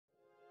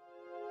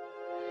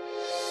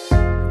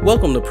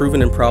Welcome to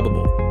Proven and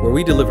Probable, where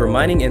we deliver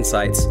mining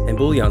insights and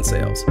bullion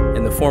sales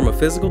in the form of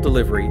physical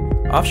delivery,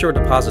 offshore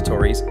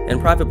depositories,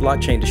 and private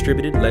blockchain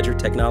distributed ledger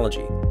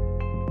technology.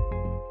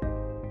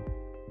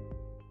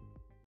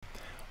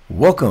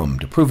 Welcome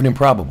to Proven and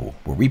Probable,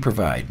 where we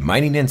provide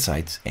mining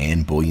insights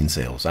and bullion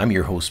sales. I'm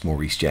your host,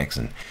 Maurice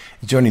Jackson.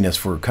 Joining us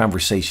for a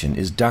conversation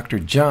is Dr.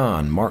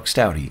 John Mark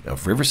Staude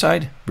of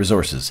Riverside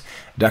Resources.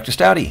 Dr.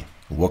 Staude,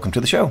 welcome to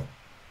the show.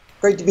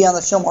 Great to be on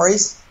the show,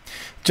 Maurice.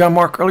 John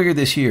Mark, earlier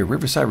this year,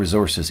 Riverside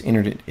Resources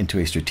entered into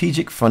a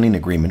strategic funding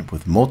agreement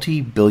with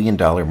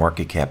multi-billion-dollar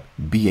market cap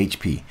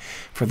BHP.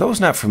 For those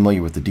not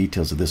familiar with the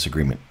details of this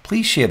agreement,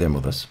 please share them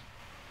with us.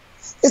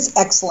 It's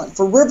excellent.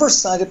 For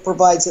Riverside, it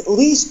provides at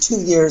least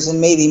 2 years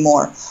and maybe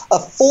more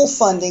of full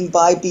funding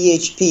by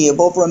BHP of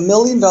over $1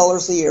 million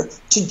a year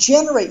to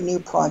generate new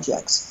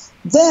projects.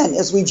 Then,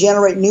 as we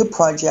generate new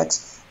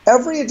projects,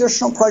 every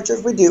additional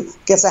project we do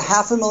gets a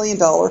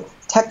 $500,000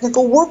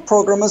 technical work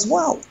program as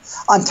well.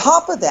 On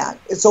top of that,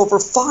 it's over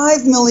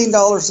 $5 million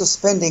of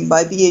spending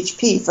by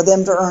BHP for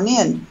them to earn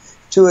in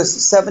to a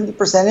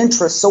 70%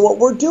 interest. So what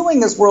we're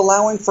doing is we're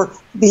allowing for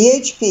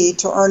BHP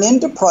to earn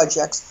into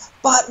projects.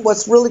 But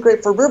what's really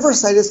great for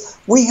Riverside is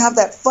we have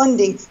that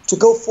funding to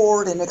go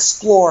forward and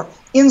explore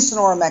in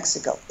Sonora,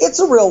 Mexico.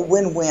 It's a real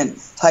win-win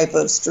type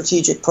of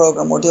strategic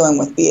program we're doing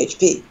with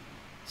BHP.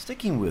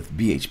 Sticking with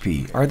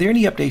BHP, are there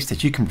any updates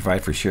that you can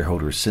provide for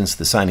shareholders since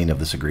the signing of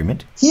this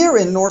agreement? Here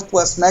in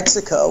northwest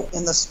Mexico,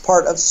 in this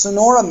part of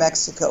Sonora,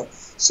 Mexico,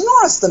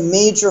 Sonora is the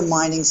major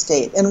mining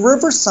state, and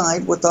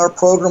Riverside, with our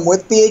program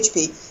with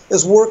BHP,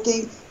 is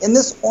working in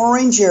this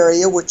orange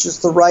area, which is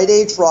the right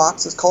age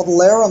rocks. It's called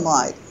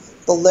laramide.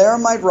 The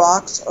laramide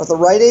rocks are the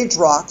right age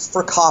rocks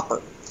for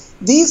copper.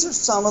 These are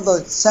some of the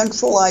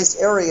centralized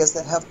areas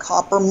that have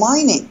copper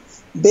mining,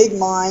 big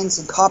mines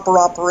and copper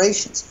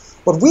operations.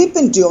 What we've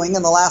been doing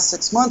in the last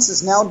 6 months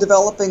is now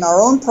developing our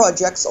own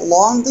projects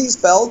along these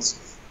belts.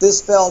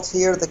 This belt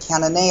here, the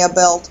Cananea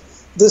belt.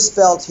 This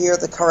belt here,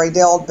 the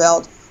Caridel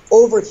belt.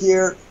 Over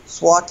here,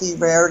 Suaki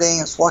Verde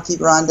and Suaki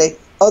Grande,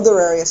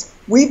 other areas.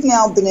 We've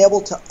now been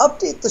able to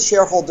update the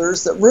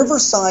shareholders that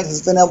Riverside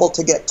has been able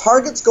to get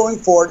targets going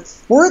forward.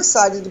 We're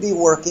excited to be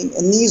working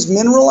in these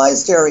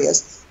mineralized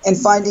areas and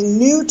finding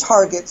new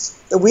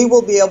targets that we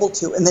will be able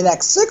to, in the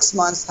next 6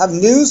 months, have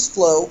news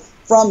flow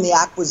from the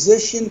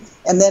acquisition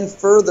and then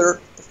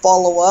further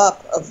follow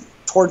up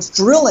towards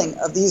drilling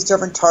of these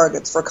different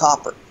targets for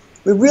copper.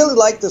 We really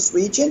like this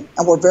region,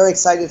 and we're very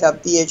excited to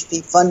have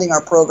BHP funding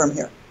our program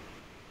here.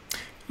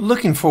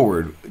 Looking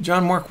forward,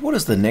 John Mark, what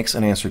is the next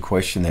unanswered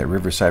question that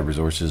Riverside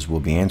Resources will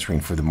be answering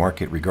for the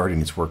market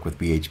regarding its work with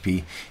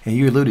BHP? And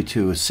you alluded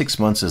to 6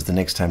 months is the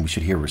next time we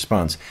should hear a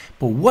response.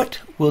 But what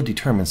will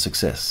determine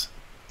success?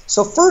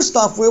 So first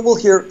off, we will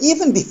hear,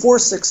 even before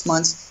 6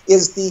 months,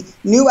 is the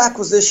new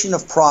acquisition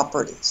of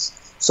properties.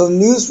 So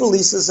news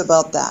releases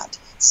about that.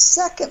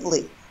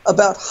 Secondly,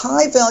 about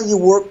high-value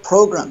work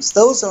programs.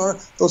 Those are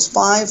those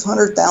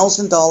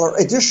 $500,000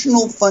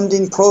 additional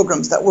funding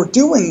programs that we're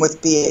doing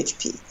with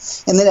BHP.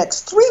 In the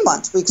next 3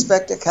 months, we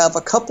expect to have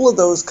a couple of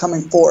those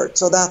coming forward,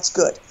 so that's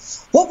good.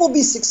 What will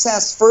be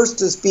success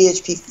first is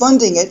BHP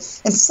funding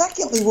it, and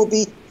secondly will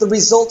be the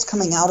results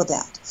coming out of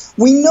that.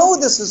 We know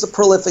this is a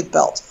prolific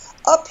belt.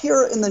 Up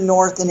here in the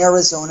north in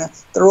Arizona,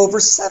 there are over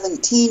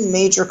 17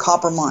 major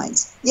copper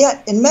mines.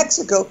 Yet in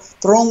Mexico,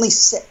 there are only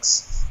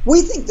 6.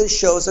 We think this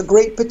shows a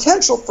great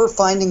potential for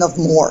finding of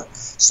more.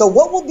 So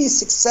what will be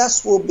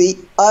success will be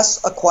us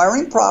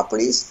acquiring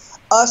properties,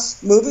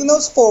 us moving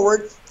those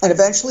forward, and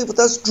eventually with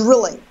us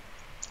drilling.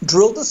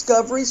 Drill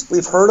discoveries,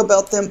 we've heard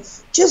about them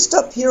just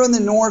up here in the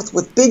north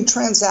with big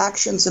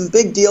transactions and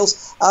big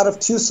deals out of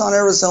Tucson,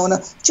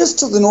 Arizona, just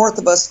to the north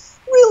of us.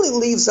 Really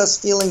leaves us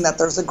feeling that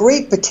there's a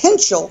great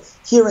potential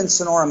here in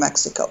Sonora,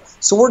 Mexico.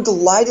 So we're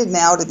delighted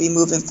now to be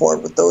moving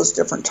forward with those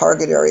different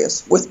target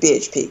areas with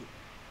BHP.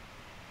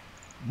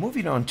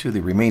 Moving on to the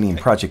remaining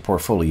project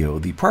portfolio,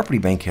 the property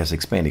bank has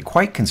expanded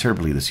quite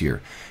considerably this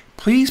year.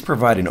 Please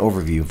provide an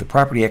overview of the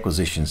property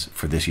acquisitions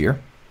for this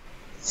year.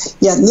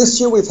 Yeah, and this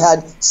year we've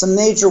had some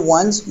major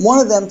ones. One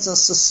of them is the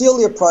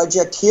Cecilia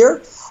project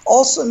here.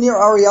 Also near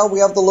Ariel, we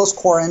have the Los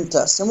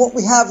Cuarentas. And what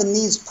we have in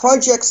these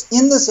projects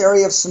in this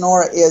area of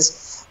Sonora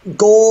is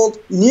gold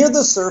near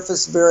the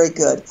surface, very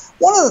good.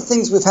 One of the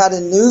things we've had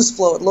in news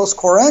flow at Los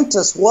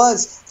Cuarentas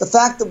was the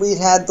fact that we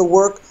had the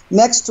work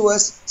next to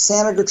us,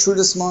 Santa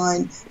Gertrudis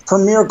Mine,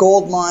 Premier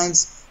Gold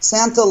Mines,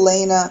 Santa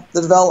Elena,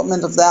 the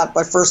development of that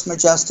by First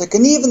Majestic,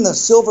 and even the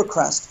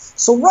Silvercrest.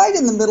 So right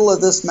in the middle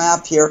of this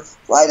map here,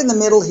 right in the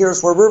middle here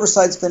is where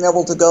Riverside's been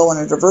able to go and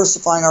are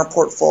diversifying our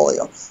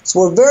portfolio.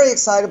 So we're very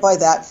excited by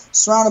that,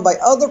 surrounded by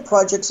other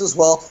projects as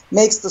well,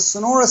 makes the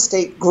Sonora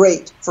state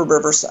great for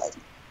Riverside.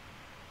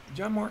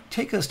 John Mark,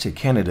 take us to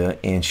Canada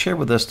and share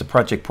with us the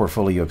project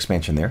portfolio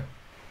expansion there.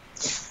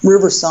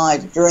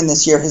 Riverside during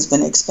this year has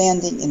been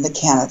expanding into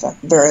Canada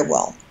very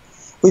well.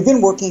 We've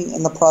been working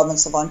in the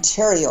province of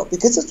Ontario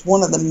because it's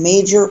one of the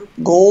major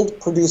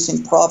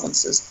gold-producing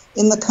provinces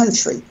in the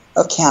country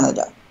of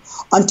Canada.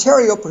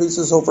 Ontario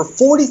produces over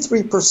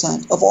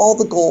 43% of all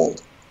the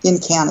gold in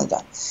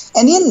Canada.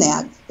 And in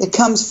that, it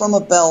comes from a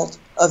belt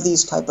of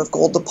these type of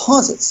gold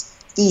deposits,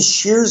 these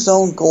shear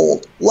zone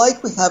gold,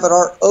 like we have at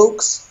our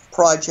Oaks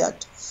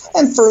project,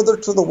 and further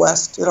to the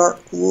west at our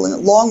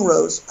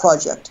Longrose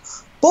project.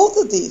 Both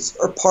of these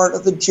are part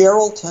of the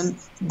Geraldton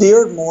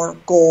Beardmore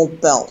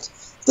Gold Belt.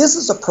 This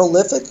is a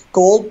prolific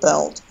gold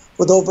belt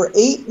with over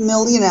 8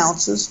 million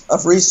ounces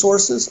of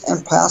resources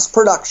and past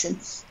production,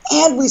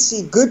 and we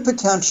see good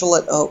potential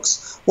at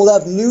Oaks. We'll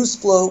have news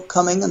flow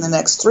coming in the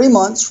next 3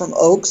 months from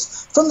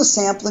Oaks, from the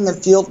sampling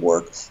and field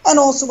work, and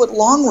also at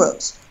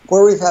Longrose,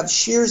 where we have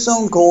shear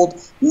zone gold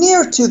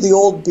near to the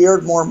old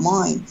Beardmore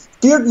mine.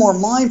 Beardmore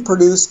mine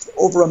produced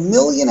over 1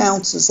 million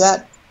ounces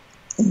at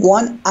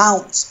 1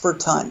 ounce per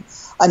ton.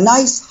 A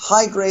nice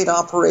high-grade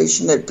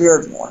operation at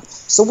Beardmore.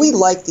 So we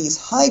like these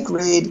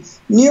high-grade,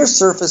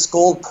 near-surface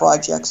gold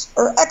projects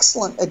are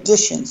excellent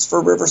additions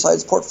for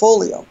Riverside's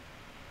portfolio.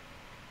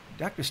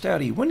 Dr.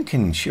 Staude, when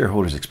can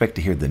shareholders expect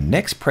to hear the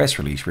next press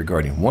release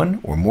regarding one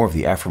or more of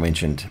the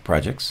aforementioned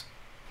projects?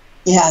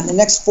 Yeah, in the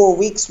next 4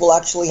 weeks, we'll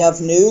actually have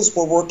news.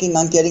 We're working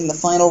on getting the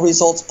final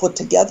results put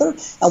together,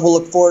 and we'll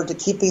look forward to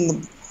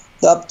keeping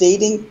the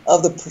updating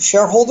of the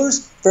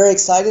shareholders. Very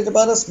excited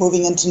about us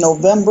moving into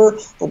November.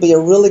 It'll be a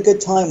really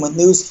good time with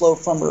news flow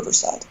from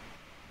Riverside.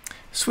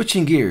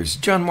 Switching gears,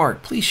 John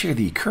Mark, please share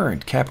the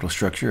current capital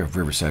structure of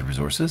Riverside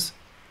Resources.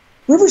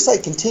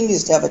 Riverside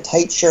continues to have a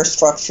tight share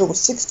structure with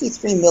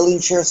 63 million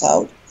shares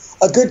out,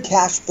 a good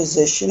cash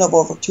position of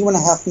over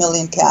 $2.5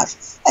 million cash,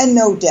 and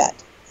no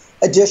debt.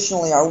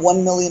 Additionally, our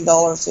 $1 million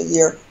a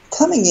year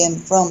coming in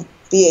from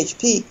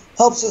BHP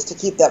helps us to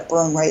keep that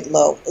burn rate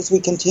low as we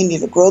continue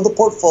to grow the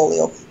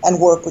portfolio and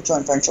work with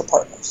joint venture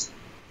partners.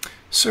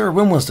 Sir,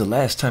 when was the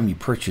last time you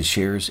purchased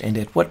shares and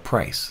at what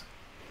price?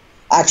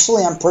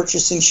 Actually, I'm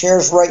purchasing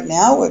shares right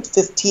now at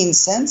 15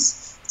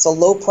 cents. It's a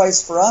low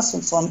price for us,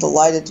 and so I'm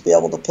delighted to be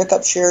able to pick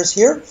up shares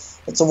here.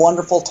 It's a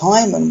wonderful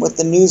time, and with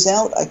the news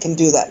out, I can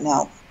do that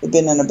now. We've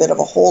been in a bit of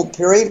a hold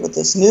period with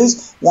this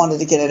news, wanted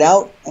to get it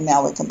out, and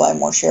now we can buy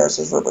more shares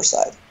as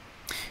Riverside.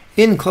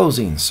 In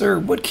closing, sir,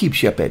 what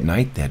keeps you up at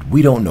night that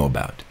we don't know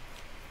about?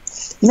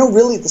 You know,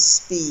 really the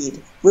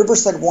speed.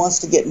 Riverside wants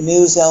to get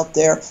news out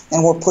there,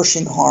 and we're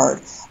pushing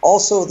hard.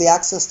 Also, the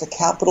access to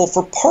capital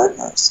for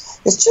partners.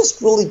 It's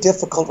just really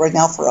difficult right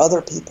now for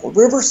other people.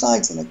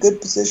 Riverside's in a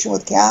good position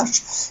with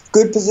cash,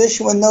 good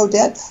position with no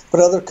debt, but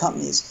other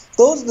companies.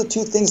 Those are the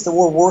two things that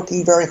we're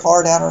working very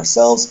hard at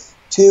ourselves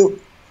to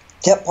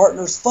get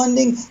partners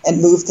funding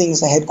and move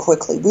things ahead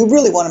quickly. We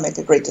really want to make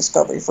a great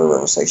discovery for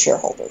Riverside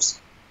shareholders.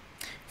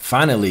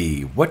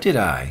 Finally, what did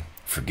I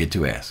forget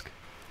to ask?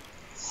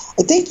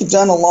 I think you've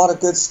done a lot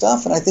of good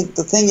stuff, and I think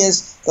the thing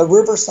is that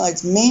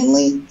Riverside's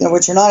mainly,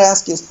 what you're not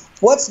asking is,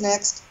 what's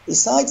next?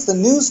 Besides the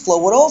news flow,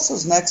 what also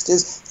is next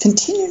is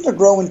continuing to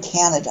grow in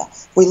Canada.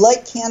 We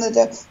like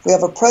Canada. We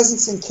have a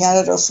presence in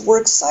Canada, so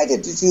we're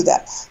excited to do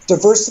that.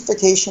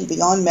 Diversification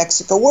beyond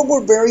Mexico, where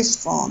we're very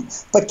strong,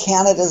 but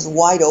Canada is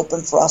wide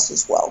open for us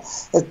as well.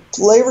 It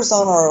flavors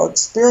on our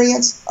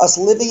experience, us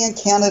living in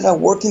Canada,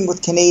 working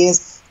with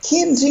Canadians,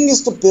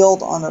 continues to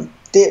build on a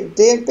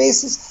daily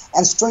basis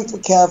and strength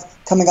we have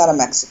coming out of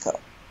Mexico.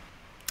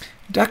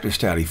 Dr.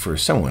 Staude, for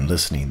someone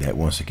listening that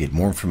wants to get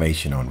more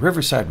information on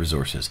Riverside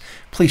Resources,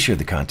 please share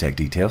the contact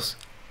details.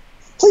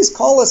 Please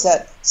call us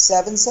at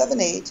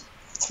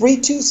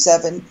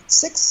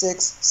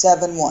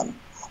 778-327-6671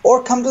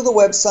 or come to the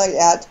website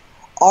at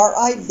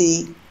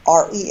rivres.com.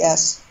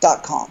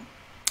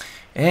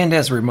 And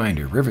as a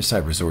reminder,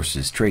 Riverside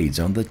Resources trades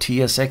on the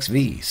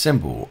TSX.V,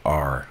 symbol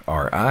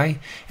RRI,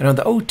 and on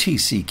the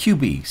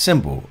OTCQB,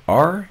 symbol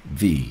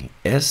RVSDF.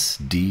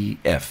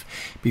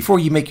 Before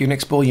you make your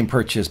next bullion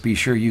purchase, be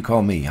sure you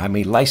call me. I'm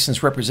a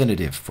licensed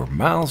representative for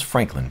Miles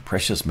Franklin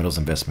Precious Metals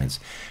Investments,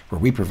 where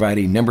we provide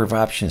a number of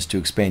options to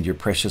expand your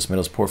precious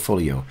metals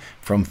portfolio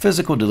from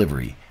physical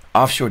delivery,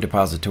 offshore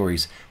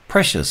depositories,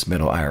 precious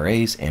metal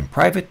IRAs, and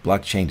private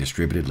blockchain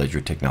distributed ledger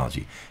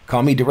technology.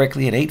 Call me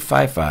directly at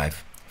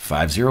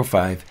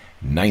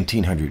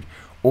 855-505-1900,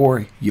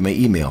 or you may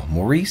email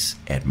Maurice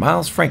at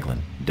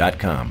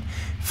milesfranklin.com.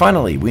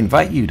 Finally, we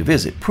invite you to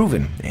visit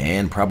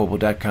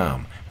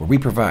provenandprobable.com, where we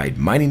provide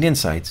mining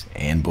insights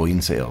and bullion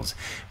sales.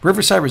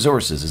 Riverside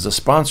Resources is a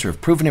sponsor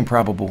of Proven and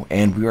Probable,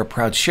 and we are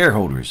proud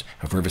shareholders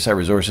of Riverside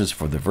Resources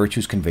for the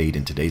virtues conveyed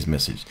in today's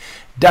message.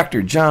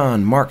 Dr.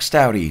 John Mark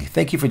Staude,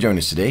 thank you for joining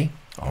us today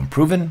on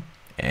Proven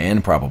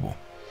and Probable.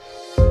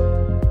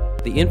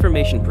 The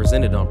information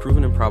presented on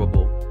Proven and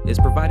Probable is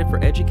provided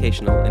for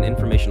educational and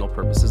informational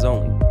purposes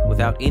only,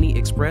 without any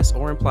express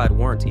or implied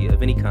warranty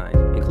of any kind,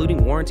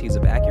 including warranties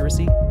of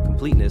accuracy,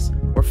 completeness,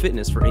 or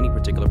fitness for any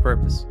particular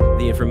purpose.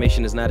 The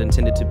information is not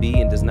intended to be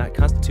and does not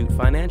constitute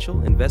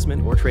financial,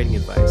 investment, or trading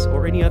advice,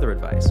 or any other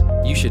advice.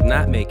 You should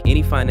not make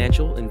any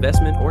financial,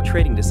 investment, or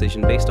trading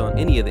decision based on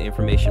any of the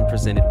information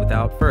presented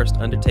without first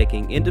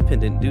undertaking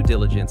independent due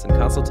diligence and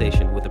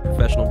consultation with a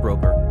professional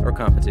broker or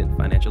competent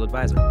financial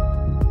advisor.